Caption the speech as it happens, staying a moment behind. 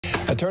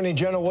Attorney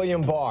General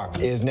William Barr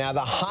is now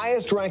the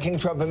highest-ranking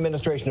Trump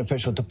administration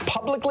official to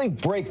publicly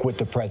break with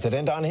the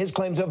president on his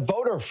claims of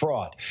voter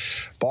fraud.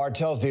 Barr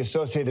tells the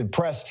Associated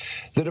Press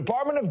the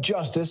Department of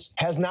Justice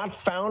has not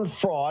found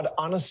fraud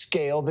on a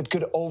scale that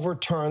could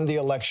overturn the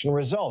election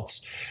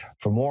results.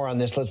 For more on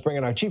this, let's bring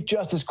in our Chief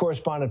Justice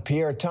correspondent,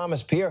 Pierre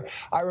Thomas. Pierre,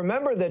 I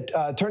remember that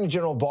Attorney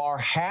General Barr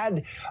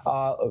had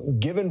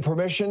given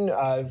permission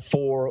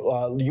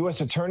for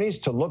U.S. attorneys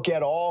to look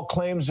at all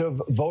claims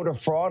of voter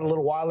fraud a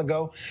little while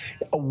ago.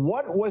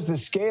 What was the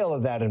scale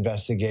of that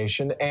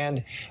investigation?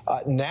 And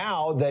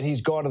now that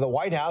he's gone to the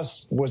White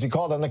House, was he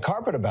called on the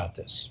carpet about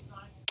this?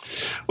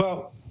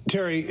 Well,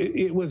 Terry,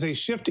 it was a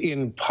shift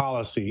in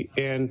policy,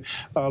 and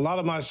a lot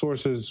of my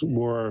sources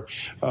were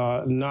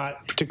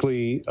not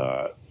particularly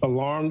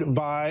alarmed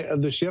by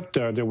the shift.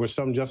 There were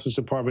some Justice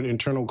Department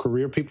internal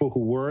career people who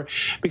were,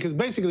 because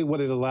basically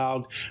what it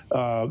allowed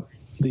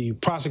the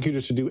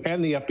prosecutors to do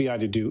and the FBI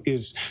to do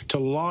is to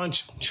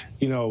launch,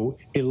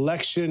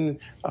 election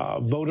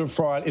voter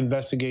fraud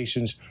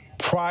investigations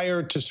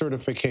prior to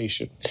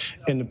certification.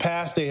 In the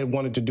past, they had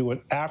wanted to do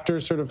it after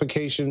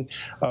certification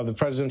of the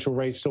presidential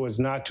race so as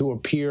not to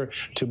appear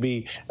to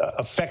be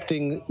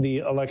affecting the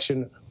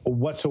election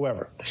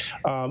whatsoever.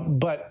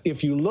 But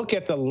if you look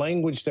at the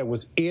language that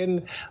was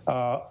in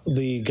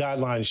the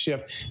guideline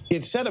shift,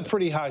 it set a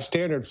pretty high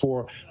standard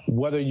for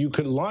whether you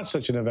could launch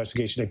such an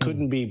investigation. It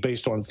couldn't be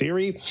based on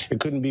theory. It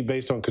couldn't be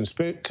based on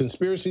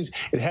conspiracies.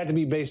 It had to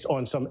be based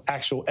on some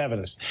actual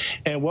evidence.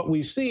 And what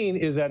we've seen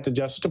is that the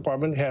Justice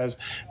Department has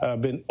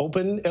been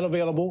open and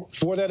available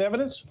for that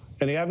evidence,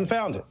 and they haven't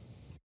found it.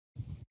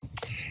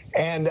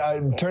 And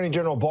Attorney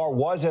General Barr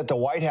was at the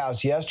White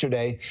House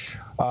yesterday.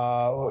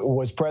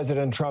 Was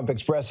President Trump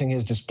expressing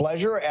his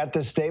displeasure at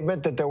the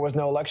statement that there was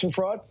no election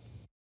fraud?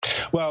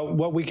 Well,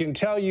 what we can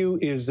tell you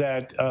is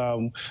that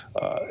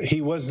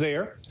he was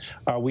there.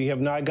 We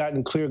have not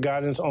gotten clear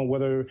guidance on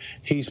whether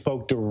he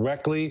spoke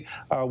directly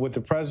with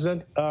the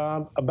president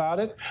about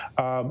it.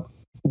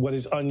 What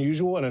is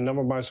unusual, and a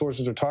number of my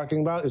sources are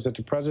talking about, is that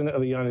the president of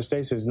the United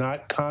States has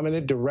not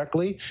commented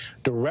directly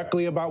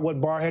about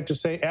what Barr had to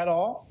say at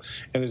all.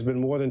 And it's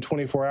been more than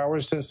 24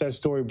 hours since that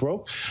story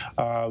broke.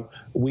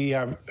 We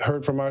have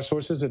heard from our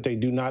sources that they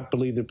do not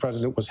believe the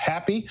president was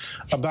happy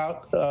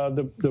about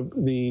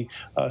the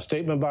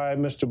statement by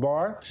Mr.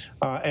 Barr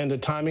and the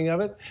timing of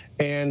it.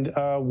 And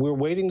we're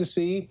waiting to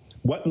see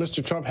what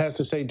Mr. Trump has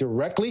to say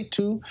directly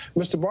to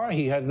Mr. Barr.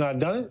 He has not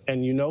done it,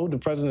 and the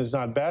president is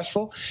not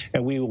bashful,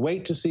 and we will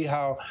wait to see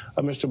how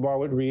Mr. Barr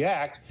would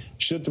react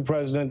should the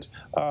president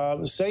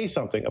say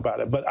something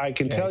about it. But I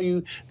can tell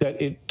you that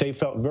they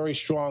felt very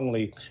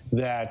strongly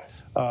that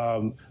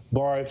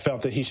Barr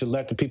felt that he should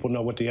let the people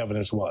know what the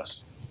evidence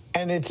was.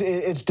 And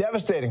it's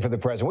devastating for the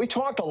president. We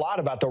talked a lot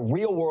about the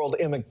real-world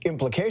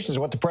implications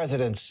of what the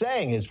president's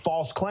saying, his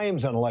false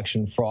claims on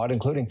election fraud,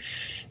 including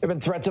there have been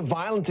threats of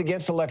violence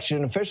against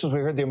election officials.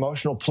 We heard the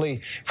emotional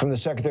plea from the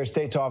Secretary of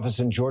State's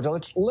office in Georgia.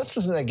 Let's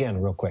listen again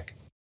real quick.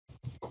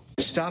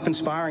 Stop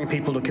inspiring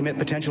people to commit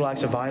potential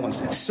acts of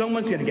violence.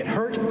 Someone's going to get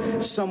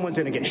hurt. Someone's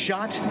going to get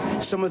shot.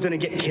 Someone's going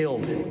to get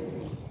killed.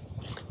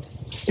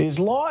 Is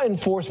law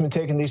enforcement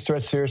taking these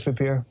threats seriously,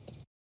 Pierre?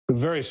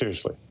 Very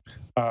seriously.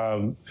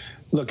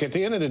 Look, at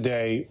the end of the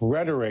day,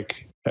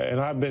 rhetoric, and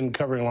I've been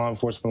covering law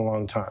enforcement a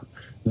long time,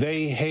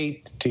 they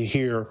hate to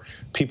hear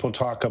people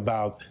talk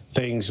about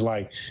things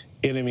like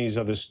enemies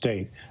of the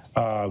state,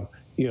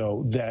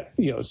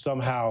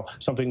 somehow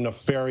something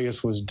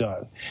nefarious was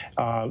done.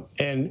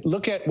 And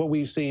look at what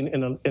we've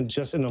seen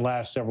just in the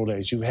last several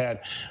days. You've had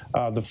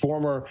the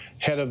former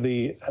head of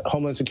the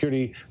Homeland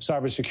Security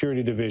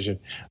Cybersecurity Division,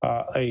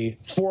 a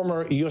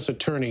former U.S.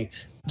 attorney,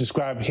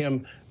 described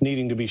him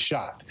needing to be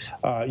shot.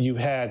 You've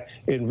had,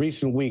 in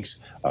recent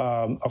weeks,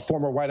 a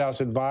former White House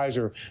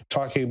advisor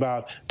talking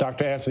about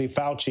Dr. Anthony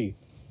Fauci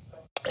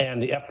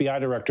and the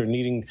FBI director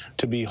needing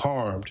to be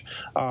harmed.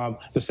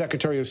 The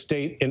Secretary of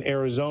State in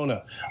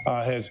Arizona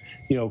has,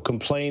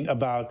 complained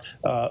about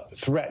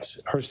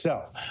threats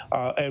herself.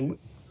 And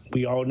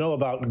we all know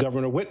about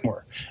Governor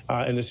Whitmer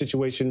and the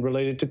situation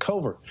related to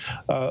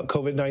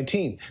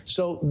COVID-19.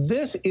 So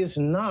this is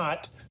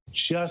not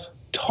just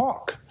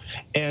talk.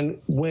 And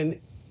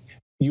when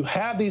you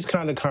have these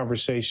kind of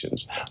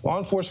conversations, law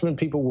enforcement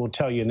people will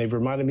tell you, and they've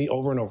reminded me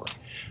over and over,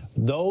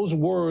 those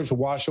words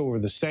wash over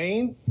the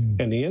sane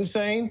and the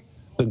insane,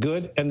 the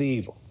good and the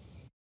evil.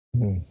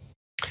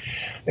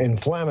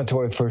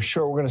 Inflammatory for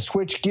sure. We're going to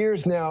switch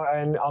gears now,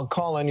 and I'll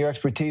call on your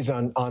expertise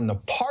on the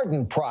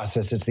pardon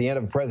process. It's the end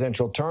of a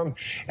presidential term,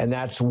 and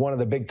that's one of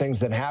the big things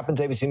that happens.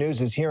 ABC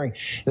News is hearing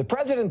that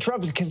President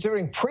Trump is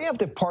considering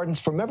preemptive pardons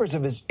for members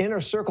of his inner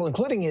circle,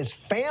 including his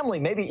family,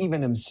 maybe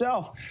even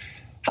himself.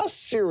 How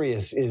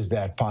serious is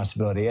that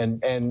possibility?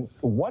 And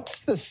what's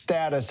the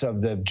status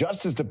of the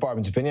Justice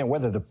Department's opinion on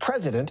whether the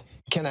president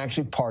can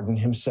actually pardon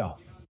himself?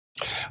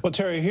 Well,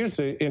 Terry, here's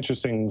the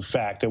interesting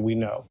fact that we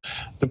know.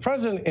 The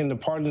president, in the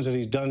pardons that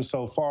he's done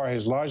so far,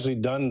 has largely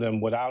done them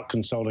without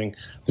consulting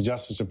the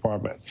Justice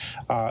Department,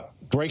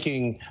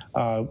 breaking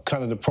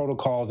kind of the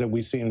protocols that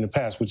we've seen in the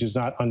past, which is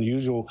not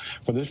unusual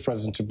for this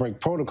president to break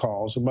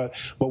protocols. But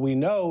what we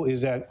know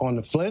is that on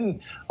the Flynn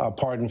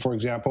pardon, for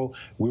example,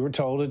 we were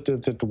told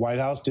that the White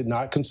House did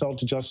not consult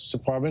the Justice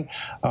Department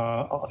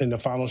in the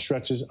final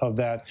stretches of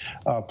that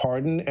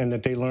pardon, and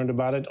that they learned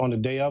about it on the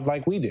day of,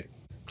 like we did.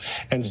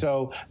 And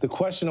so the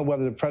question of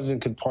whether the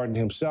president could pardon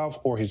himself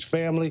or his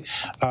family,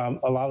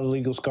 a lot of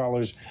legal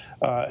scholars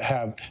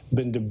have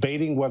been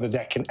debating whether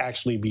that can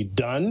actually be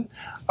done.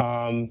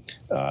 No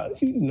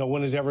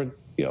one has ever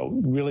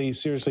really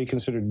seriously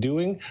considered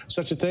doing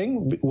such a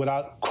thing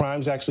without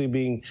crimes actually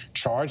being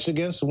charged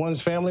against one's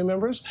family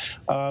members.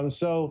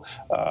 So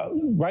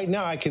right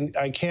now, I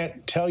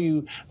can't tell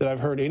you that I've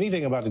heard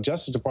anything about the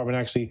Justice Department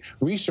actually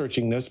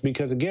researching this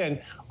because,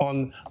 again,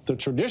 on the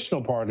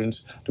traditional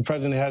pardons, the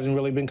president hasn't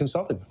really been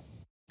consulted.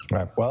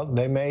 Right. Well,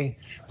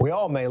 we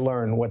all may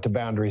learn what the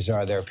boundaries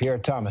are there. Pierre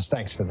Thomas,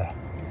 thanks for that.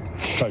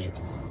 Pleasure.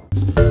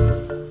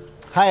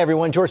 Hi,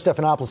 everyone. George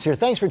Stephanopoulos here.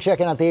 Thanks for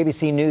checking out the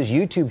ABC News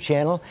YouTube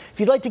channel. If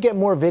you'd like to get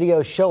more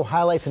videos, show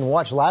highlights, and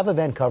watch live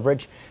event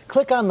coverage,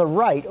 click on the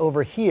right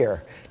over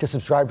here to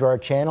subscribe to our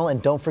channel.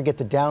 And don't forget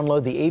to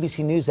download the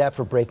ABC News app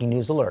for breaking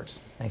news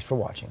alerts. Thanks for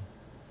watching.